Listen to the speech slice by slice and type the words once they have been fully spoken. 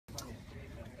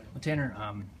Tanner,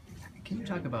 can you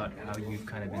talk about how you've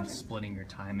kind of been splitting your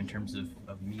time in terms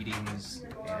of meetings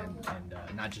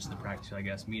and not just the practice, I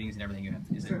guess, meetings and everything you have?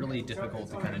 Is it really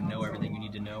difficult to kind of know everything you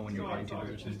need to know when you're playing two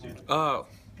positions?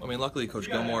 I mean, luckily Coach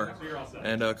Gilmore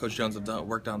and Coach Jones have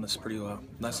worked on this pretty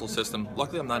nice little system.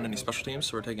 Luckily, I'm not in any special teams,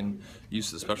 so we're taking use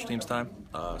of the special teams time.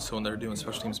 So when they're doing a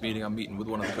special teams meeting, I'm meeting with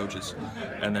one of the coaches,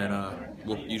 and then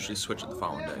we'll usually switch it the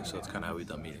following day. So that's kind of how we've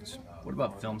done meetings. What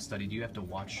about film study? Do you have to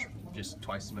watch just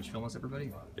twice as much film as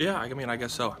everybody? Yeah, I mean, I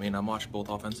guess so. I mean, I'm watching both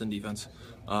offense and defense.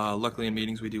 Luckily, in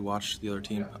meetings, we do watch the other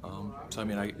team. So, I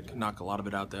mean, I can knock a lot of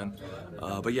it out then.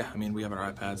 But, yeah, I mean, we have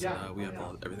our iPads, and we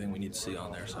have everything we need to see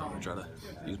on there. So I try to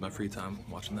use my free time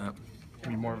watching that.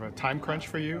 Any more of a time crunch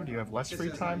for you? Do you have less free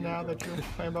time now that you're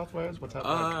playing both ways? What's that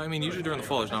like? I mean, usually during the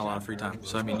fall, there's not a lot of free time.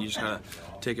 So, I mean, you just gotta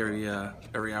take every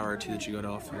hour or two that you got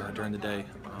off during the day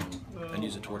and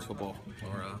use it towards football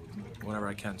or whenever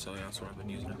I can. So, yeah, that's what I've been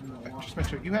using it. Just make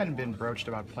sure, you hadn't been broached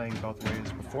about playing both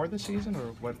ways before the season,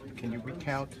 or what? Can you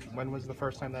recount when was the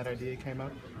first time that idea came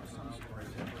up?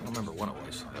 I don't remember when it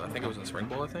was. I think it was in spring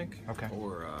ball, I think. Okay.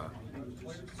 Or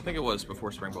I think it was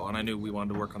before spring ball, and I knew we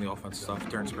wanted to work on the offensive stuff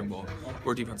during spring ball,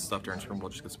 or defensive stuff during spring ball,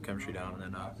 just get some chemistry down.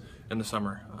 And then in the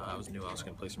summer, I knew I was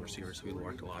going to play some receivers, so we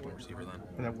worked a lot on receiver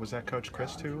then. And was that Coach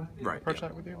Chris too? Right. Approached Yeah.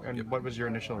 that with you? And Yep. what was your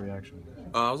initial reaction?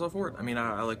 I was all for it. I mean,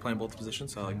 I like playing both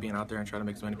positions. So I like being out there and trying to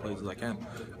make as many plays as I can.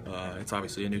 It's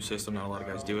obviously a new system; not a lot of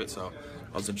guys do it, so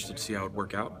I was interested to see how it would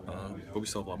work out. But we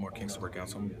still have a lot more kinks to work out,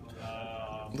 so I'm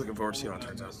looking forward to see how it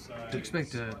turns out. Do you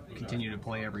expect to continue to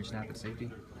play every snap at safety?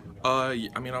 Yeah,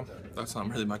 I mean, that's not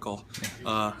really my call.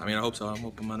 I mean, I hope so. I'm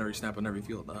hoping on every snap on every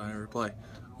field, every play.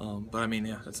 But I mean,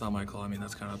 yeah, that's not my call. I mean,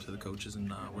 that's kind of up to the coaches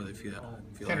and where they feel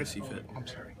like they see fit. I'm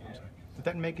sorry. Did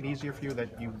that make it easier for you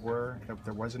that that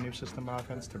there was a new system of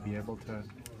offense to be able to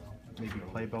maybe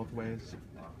play both ways?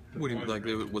 What do you like?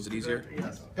 Was it easier?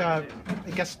 I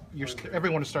guess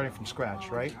everyone is starting from scratch,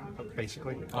 right?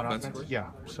 Basically, on offense. Offensively? Yeah.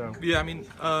 So. Yeah, I mean,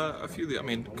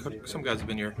 some guys have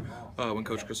been here when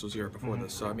Coach Chris was here before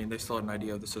this, so I mean, they still had an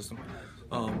idea of the system.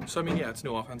 So I mean, yeah, it's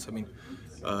new offense. I mean,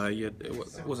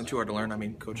 it wasn't too hard to learn. I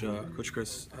mean, Coach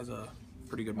Chris has a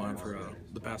pretty good mind for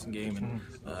the passing game, and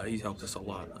he's helped us a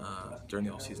lot during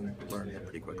the offseason, learning it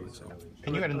pretty quickly. So.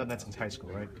 And you hadn't done that since high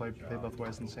school, right? Play both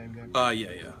ways in the same game.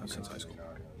 Yeah, since high school.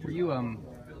 Were you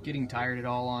getting tired at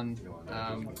all on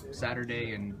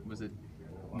Saturday, and was it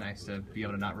nice to be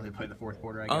able to not really play the fourth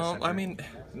quarter, I guess? I mean,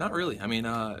 not really. I mean,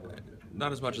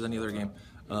 not as much as any other game.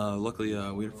 Luckily,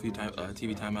 we had a few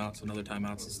TV timeouts and other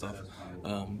timeouts and stuff.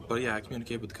 But yeah, I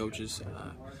communicated with the coaches.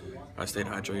 I stayed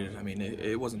hydrated. I mean,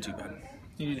 it wasn't too bad.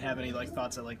 You didn't have any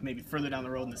thoughts that maybe further down the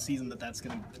road in the season that's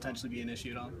going to potentially be an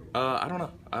issue at all? I don't know.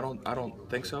 I don't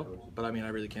think so. But I mean, I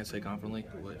really can't say confidently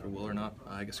if it will or not.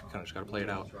 I guess we kind of just got to play it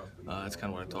out. That's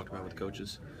kind of what I talked about with the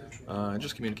coaches, and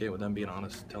just communicate with them, being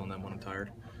honest, telling them when I'm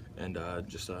tired, and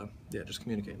just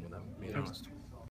communicating with them, being honest.